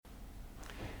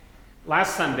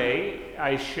Last Sunday,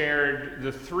 I shared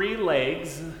the 3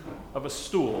 legs of a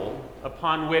stool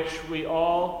upon which we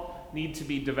all need to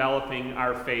be developing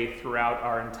our faith throughout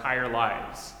our entire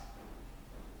lives.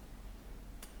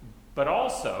 But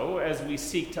also, as we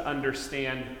seek to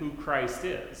understand who Christ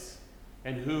is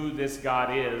and who this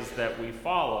God is that we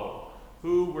follow,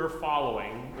 who we're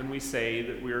following when we say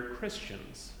that we're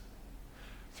Christians.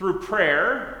 Through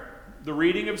prayer, the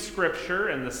reading of Scripture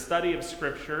and the study of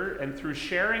Scripture, and through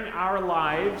sharing our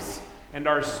lives and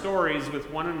our stories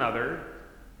with one another,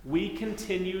 we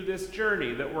continue this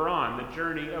journey that we're on, the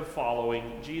journey of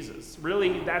following Jesus.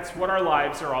 Really, that's what our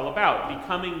lives are all about,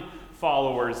 becoming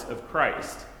followers of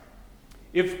Christ.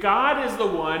 If God is the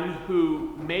one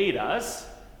who made us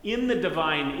in the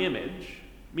divine image,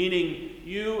 meaning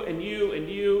you and you and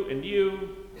you and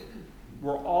you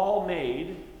were all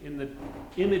made in the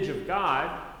image of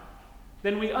God,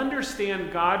 then we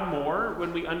understand God more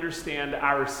when we understand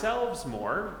ourselves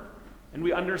more, and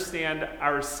we understand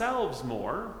ourselves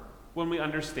more when we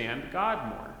understand God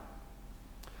more.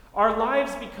 Our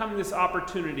lives become this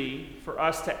opportunity for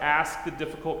us to ask the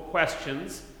difficult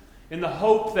questions in the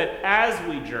hope that as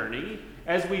we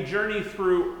journey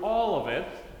through all of it,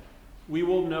 we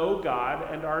will know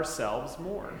God and ourselves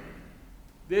more.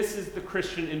 This is the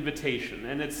Christian invitation,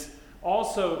 and it's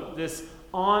also this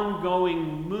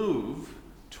ongoing move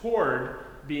toward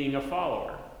being a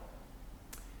follower.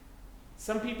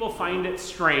 Some people find it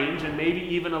strange and maybe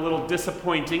even a little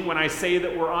disappointing when I say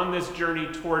that we're on this journey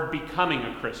toward becoming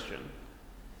a Christian.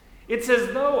 It's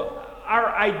as though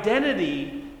our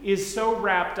identity is so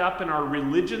wrapped up in our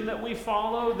religion that we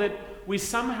follow that we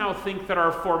somehow think that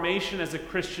our formation as a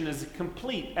Christian is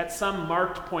complete at some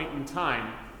marked point in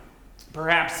time.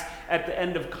 Perhaps at the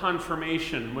end of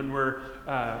confirmation when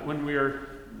we're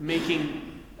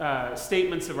making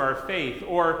statements of our faith,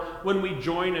 or when we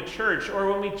join a church, or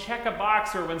when we check a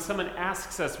box, or when someone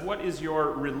asks us, what is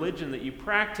your religion that you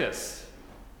practice?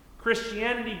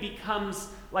 Christianity becomes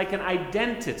like an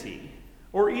identity,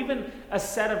 or even a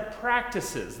set of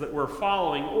practices that we're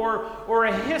following, or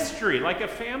a history, like a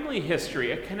family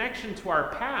history, a connection to our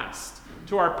past,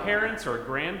 to our parents or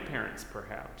grandparents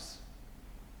perhaps.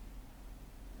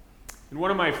 In one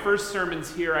of my first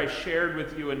sermons here, I shared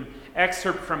with you an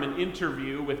excerpt from an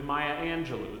interview with Maya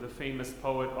Angelou, the famous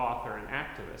poet, author, and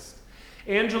activist.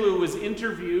 Angelou was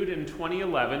interviewed in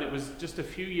 2011. It was just a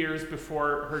few years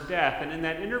before her death. And in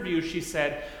that interview, she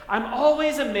said, "I'm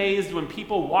always amazed when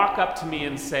people walk up to me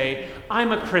and say,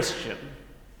 'I'm a Christian.'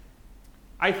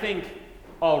 I think,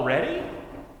 already?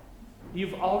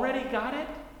 You've already got it?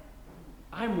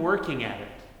 I'm working at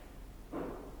it."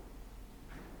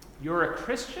 You're a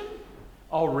Christian?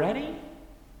 Already?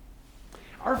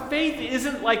 Our faith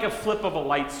isn't like a flip of a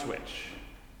light switch.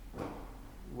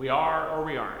 We are or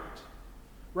we aren't.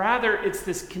 Rather, it's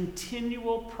this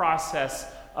continual process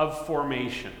of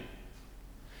formation.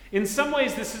 In some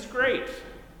ways, this is great.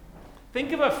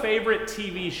 Think of a favorite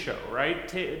TV show, right?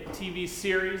 TV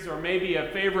series, or maybe a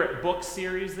favorite book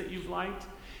series that you've liked.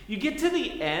 You get to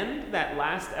the end, that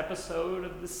last episode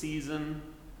of the season,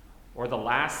 or the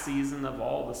last season of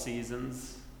all the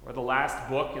seasons, or the last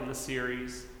book in the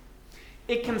series.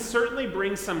 It can certainly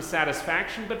bring some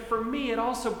satisfaction, but for me, it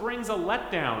also brings a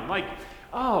letdown. Like,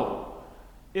 oh,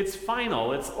 it's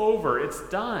final, it's over, it's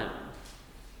done.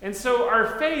 And so our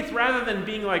faith, rather than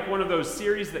being like one of those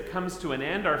series that comes to an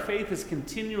end, our faith is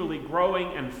continually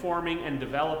growing and forming and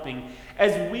developing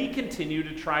as we continue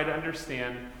to try to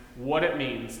understand what it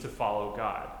means to follow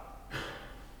God.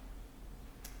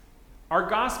 Our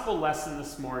gospel lesson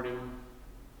this morning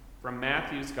from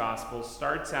Matthew's Gospel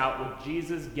starts out with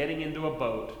Jesus getting into a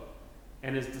boat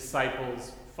and his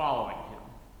disciples following him.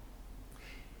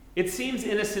 It seems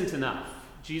innocent enough.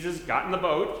 Jesus got in the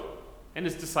boat and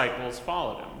his disciples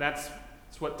followed him. That's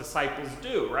what disciples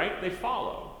do, right? They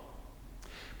follow.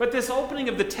 But this opening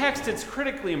of the text, it's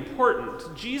critically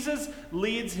important. Jesus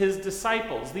leads his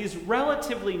disciples, these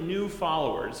relatively new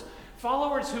followers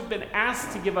who've been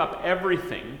asked to give up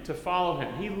everything to follow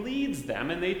him. He leads them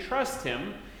and they trust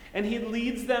him, and he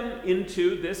leads them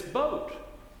into this boat.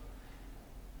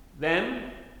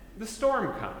 Then the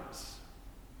storm comes.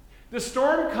 The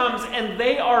storm comes and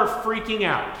they are freaking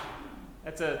out.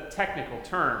 That's a technical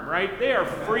term, right? They are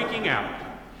freaking out.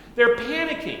 They're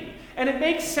panicking, and it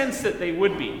makes sense that they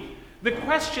would be. The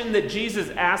question that Jesus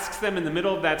asks them in the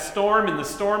middle of that storm, in the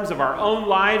storms of our own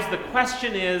lives, the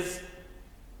question is,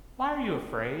 why are you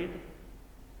afraid?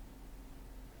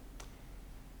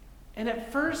 And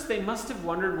at first, they must have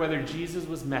wondered whether Jesus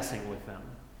was messing with them.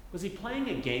 Was he playing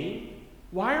a game?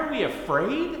 Why are we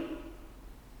afraid?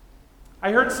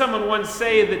 I heard someone once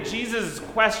say that Jesus'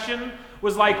 question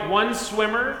was like one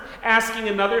swimmer asking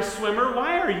another swimmer,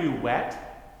 "Why are you wet?"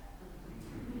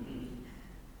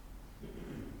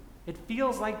 It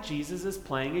feels like Jesus is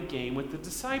playing a game with the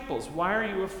disciples. Why are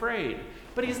you afraid?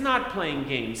 But he's not playing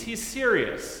games. He's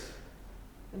serious.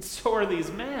 And so are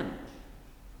these men.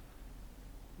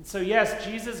 And so, yes,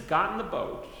 Jesus got in the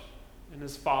boat, and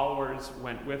his followers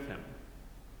went with him.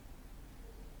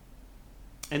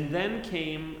 And then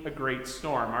came a great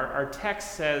storm. Our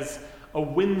text says a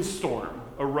windstorm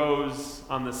arose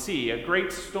on the sea, a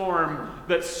great storm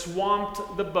that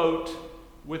swamped the boat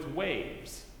with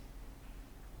waves.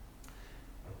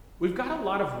 We've got a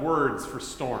lot of words for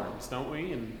storms, don't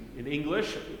we, in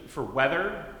English, for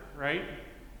weather, right?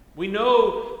 We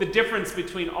know the difference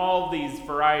between all these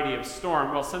variety of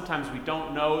storm. Well, sometimes we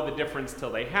don't know the difference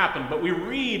till they happen, but we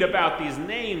read about these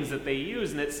names that they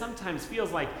use, and it sometimes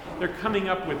feels like they're coming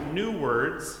up with new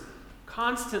words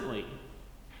constantly.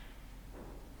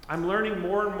 I'm learning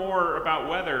more and more about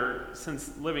weather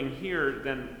since living here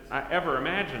than I ever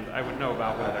imagined I would know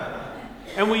about weather.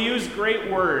 And we use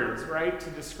great words, right, to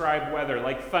describe weather,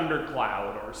 like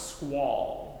thundercloud or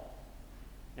squall.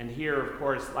 And here, of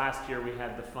course, last year we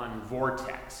had the fun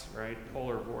vortex, right,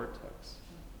 polar vortex.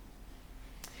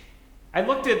 I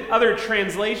looked at other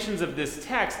translations of this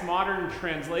text, modern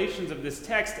translations of this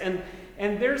text, and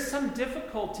there's some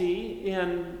difficulty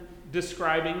in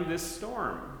describing this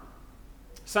storm.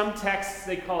 Some texts,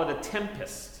 they call it a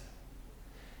tempest.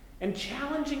 And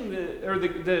challenging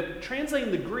the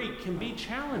translating the Greek can be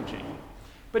challenging.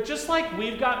 But just like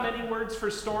we've got many words for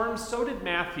storms, so did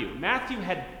Matthew. Matthew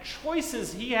had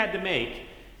choices he had to make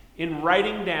in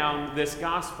writing down this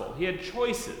gospel. He had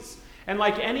choices. And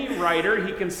like any writer,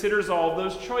 he considers all of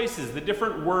those choices, the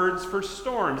different words for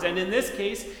storms. And in this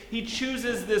case, he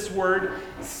chooses this word,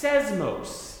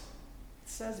 seismos.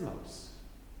 Seismos.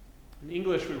 In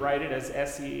English, we write it as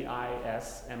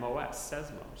S-E-I-S-M-O-S,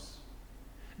 seismos.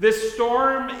 This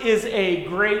storm is a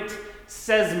great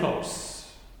seismos,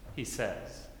 he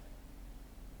says.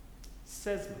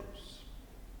 Seismos.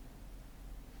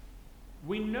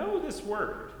 We know this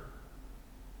word.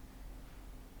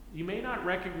 You may not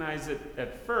recognize it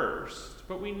at first,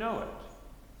 but we know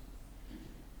it.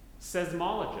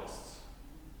 Seismologists.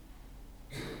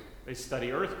 They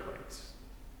study earthquakes.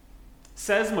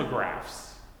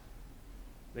 Seismographs.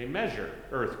 They measure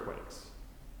earthquakes.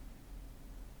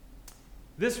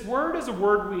 This word is a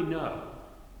word we know.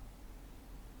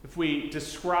 If we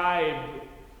describe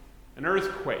an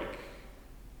earthquake,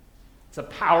 it's a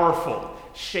powerful,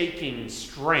 shaking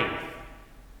strength.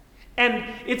 And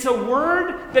it's a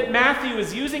word that Matthew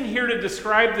is using here to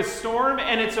describe the storm,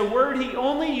 and it's a word he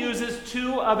only uses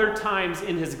 2 other times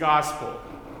in his gospel.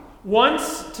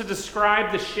 Once to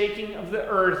describe the shaking of the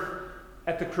earth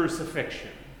at the crucifixion,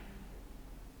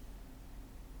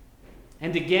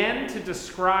 and again to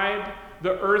describe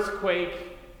the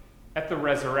earthquake at the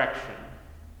resurrection.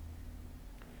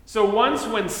 So once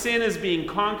when sin is being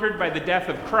conquered by the death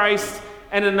of Christ,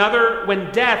 and another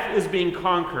when death is being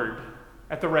conquered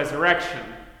at the resurrection.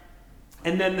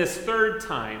 And then this third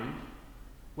time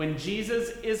when Jesus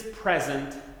is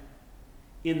present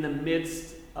in the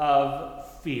midst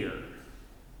of fear.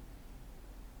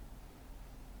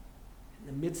 In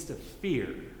the midst of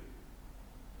fear.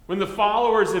 When the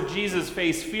followers of Jesus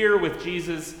face fear with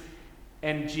Jesus,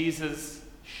 and Jesus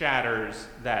shatters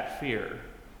that fear.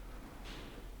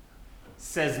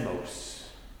 Seismos.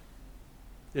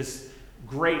 This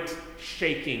great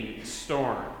shaking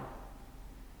storm.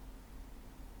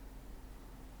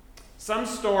 Some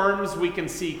storms we can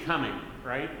see coming,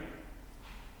 right?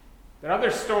 But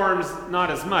other storms,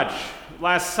 not as much.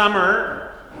 Last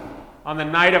summer, on the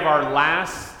night of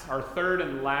our third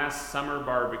and last summer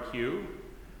barbecue,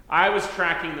 I was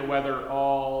tracking the weather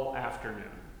all afternoon.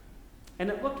 And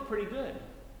it looked pretty good.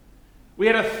 We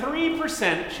had a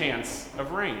 3% chance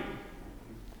of rain.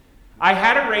 I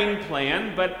had a rain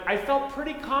plan, but I felt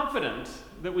pretty confident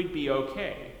that we'd be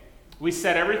okay. We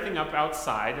set everything up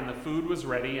outside, and the food was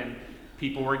ready, and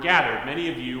people were gathered. Many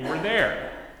of you were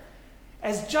there.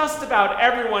 As just about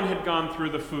everyone had gone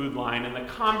through the food line, and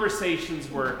the conversations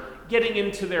were getting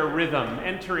into their rhythm,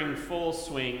 entering full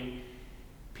swing,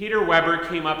 Peter Weber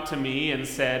came up to me and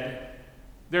said,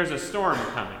 "There's a storm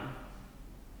coming."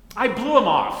 I blew him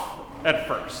off at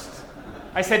first.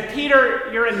 I said,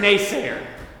 "Peter, you're a naysayer.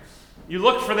 You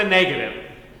look for the negative."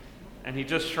 And he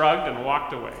just shrugged and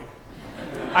walked away.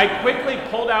 I quickly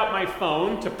pulled out my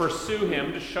phone to pursue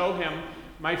him, to show him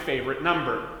my favorite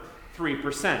number,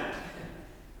 3%.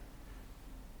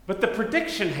 But the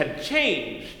prediction had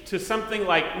changed to something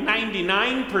like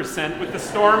 99% with the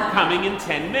storm coming in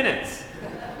 10 minutes.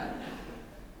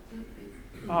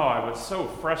 Oh, I was so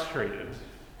frustrated.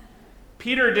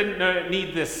 Peter didn't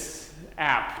need this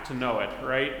app to know it,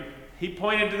 right? He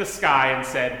pointed to the sky and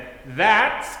said,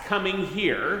 "That's coming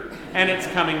here, and it's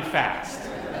coming fast."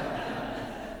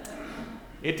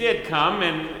 It did come,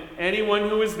 and anyone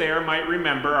who was there might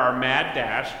remember our mad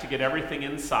dash to get everything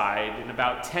inside in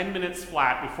about 10 minutes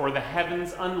flat before the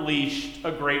heavens unleashed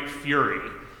a great fury,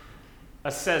 a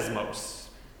seismos.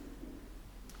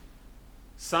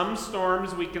 Some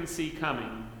storms we can see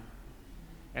coming,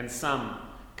 and some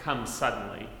come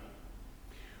suddenly.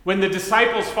 When the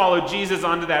disciples followed Jesus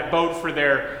onto that boat for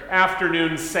their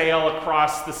afternoon sail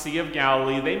across the Sea of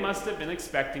Galilee, they must have been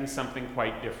expecting something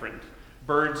quite different.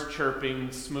 Birds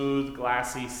chirping, smooth,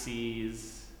 glassy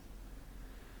seas.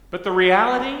 But the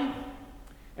reality,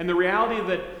 and the reality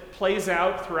that plays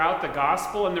out throughout the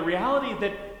gospel, and the reality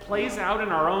that plays out in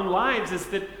our own lives is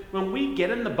that when we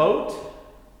get in the boat,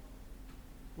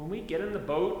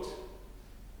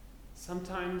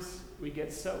 sometimes we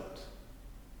get soaked.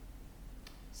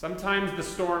 Sometimes the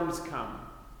storms come.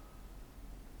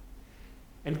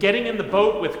 And getting in the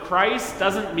boat with Christ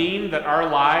doesn't mean that our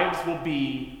lives will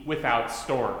be without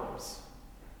storms.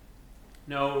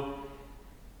 No,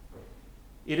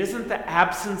 it isn't the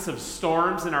absence of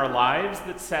storms in our lives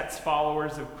that sets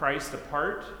followers of Christ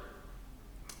apart.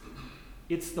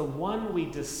 It's the one we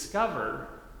discover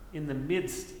in the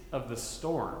midst of the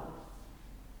storm.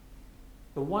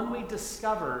 The one we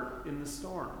discover in the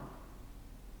storm.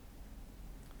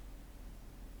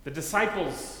 The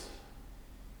disciples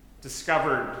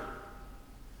discovered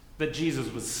that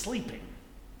Jesus was sleeping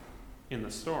in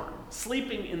the storm,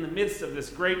 sleeping in the midst of this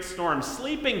great storm,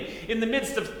 sleeping in the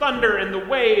midst of thunder and the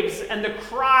waves and the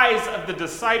cries of the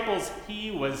disciples.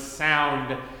 He was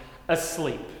sound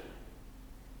asleep.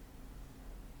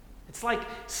 It's like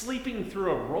sleeping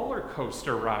through a roller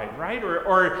coaster ride, right?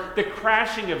 Or the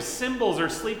crashing of cymbals, or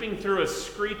sleeping through a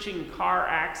screeching car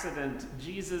accident.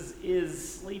 Jesus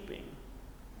is sleeping.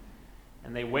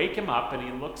 And they wake him up, and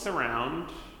he looks around,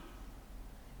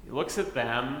 he looks at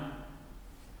them,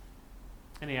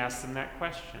 and he asks them that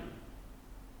question.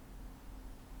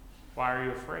 Why are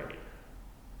you afraid?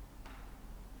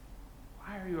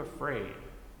 Why are you afraid?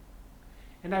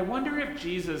 And I wonder if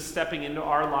Jesus, stepping into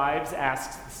our lives,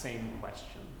 asks the same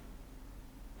question.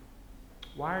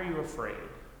 Why are you afraid?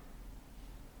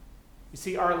 You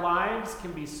see, our lives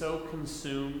can be so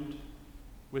consumed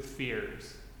with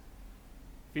fears.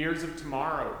 Fears of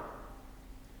tomorrow,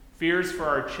 fears for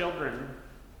our children,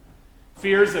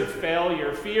 fears of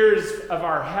failure, fears of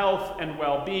our health and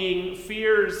well-being,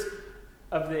 fears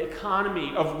of the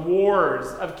economy, of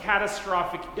wars, of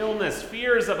catastrophic illness,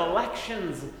 fears of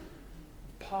elections,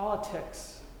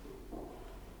 politics.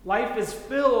 Life is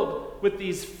filled with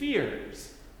these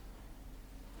fears.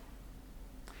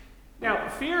 Now,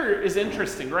 fear is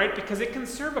interesting, right? Because it can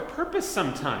serve a purpose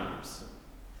sometimes.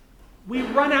 We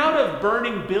run out of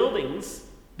burning buildings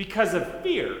because of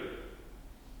fear.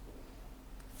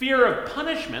 Fear of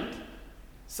punishment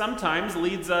sometimes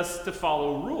leads us to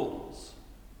follow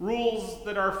rules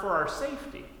that are for our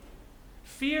safety.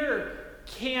 Fear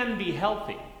can be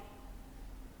healthy,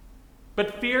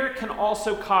 but fear can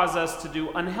also cause us to do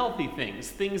unhealthy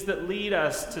things that lead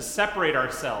us to separate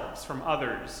ourselves from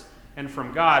others and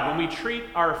from God. When we treat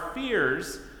our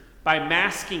fears by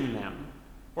masking them,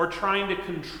 or trying to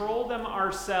control them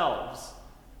ourselves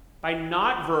by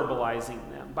not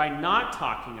verbalizing them, by not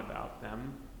talking about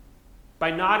them, by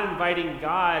not inviting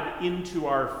God into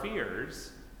our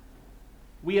fears,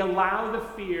 we allow the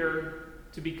fear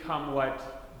to become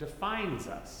what defines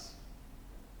us.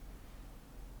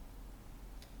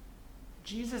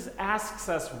 Jesus asks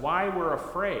us why we're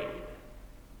afraid,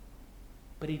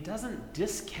 but he doesn't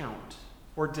discount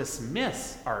or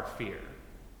dismiss our fear.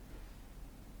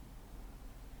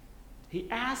 He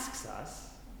asks us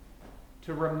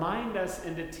to remind us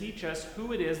and to teach us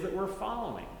who it is that we're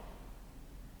following.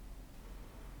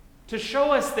 To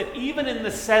show us that even in the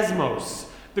seismos,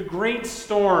 the great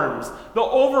storms, the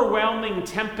overwhelming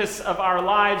tempests of our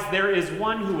lives, there is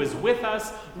one who is with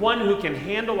us, one who can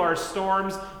handle our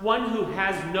storms, one who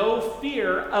has no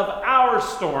fear of our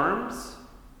storms,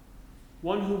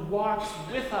 one who walks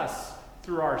with us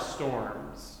through our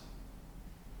storms.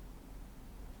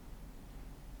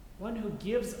 One who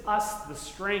gives us the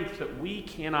strength that we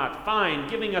cannot find,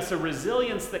 giving us a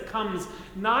resilience that comes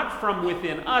not from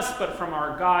within us, but from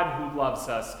our God who loves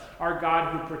us, our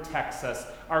God who protects us,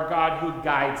 our God who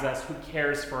guides us, who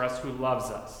cares for us, who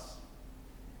loves us.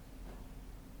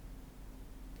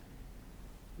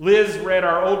 Liz read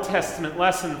our Old Testament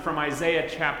lesson from Isaiah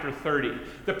chapter 30.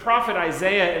 The prophet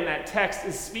Isaiah in that text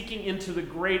is speaking into the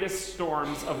greatest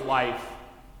storms of life.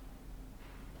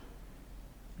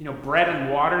 Bread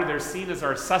and water, they're seen as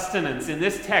our sustenance. In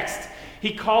this text,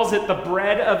 he calls it the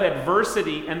bread of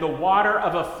adversity and the water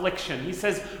of affliction. He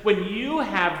says, when you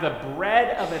have the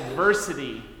bread of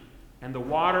adversity and the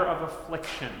water of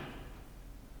affliction,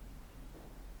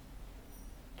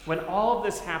 when all of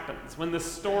this happens, when the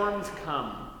storms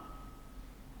come,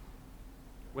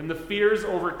 when the fears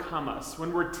overcome us,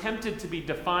 when we're tempted to be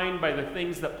defined by the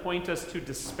things that point us to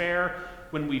despair,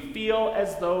 when we feel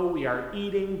as though we are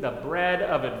eating the bread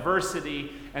of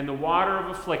adversity and the water of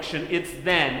affliction, it's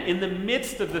then, in the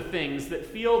midst of the things that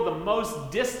feel the most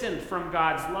distant from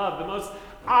God's love, the most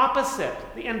opposite,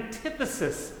 the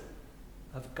antithesis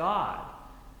of God,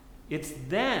 it's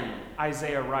then,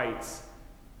 Isaiah writes,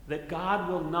 that God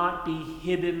will not be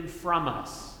hidden from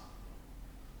us.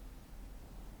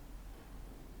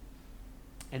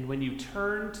 And when you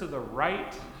turn to the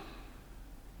right,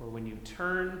 or when you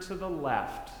turn to the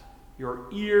left, your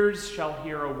ears shall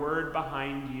hear a word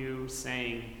behind you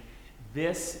saying,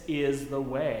 "This is the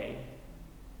way,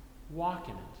 walk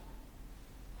in it."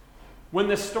 When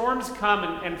the storms come,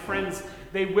 and friends,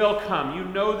 they will come. You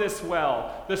know this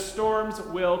well. The storms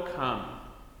will come.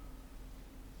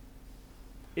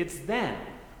 It's then,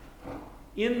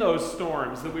 in those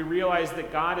storms, that we realize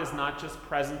that God is not just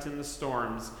present in the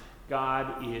storms,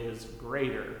 God is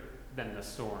greater than the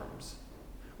storms.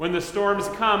 When the storms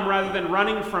come, rather than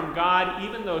running from God,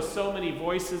 even though so many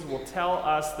voices will tell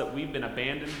us that we've been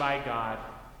abandoned by God,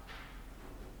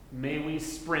 may we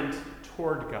sprint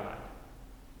toward God.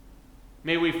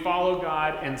 May we follow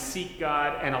God and seek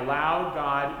God and allow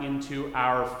God into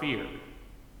our fear.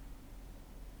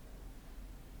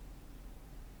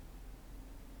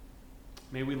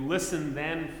 May we listen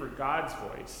then for God's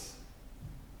voice.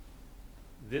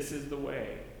 This is the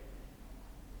way.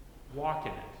 Walk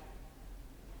in it.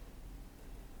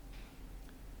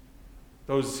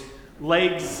 Those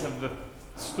legs of the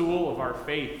stool of our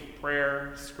faith,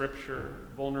 prayer, scripture,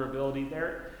 vulnerability,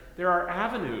 there are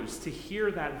avenues to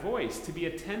hear that voice, to be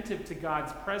attentive to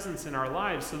God's presence in our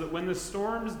lives, so that when the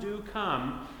storms do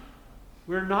come,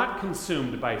 we're not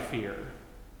consumed by fear,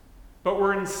 but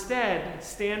we're instead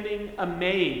standing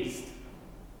amazed,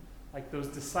 like those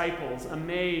disciples,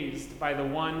 amazed by the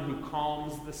one who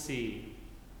calms the sea.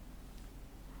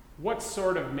 What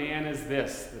sort of man is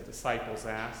this, the disciples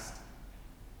asked,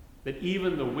 that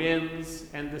even the winds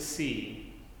and the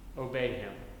sea obey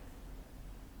him?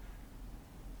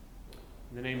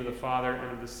 In the name of the Father,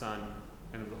 and of the Son,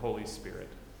 and of the Holy Spirit.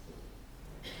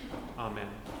 Amen.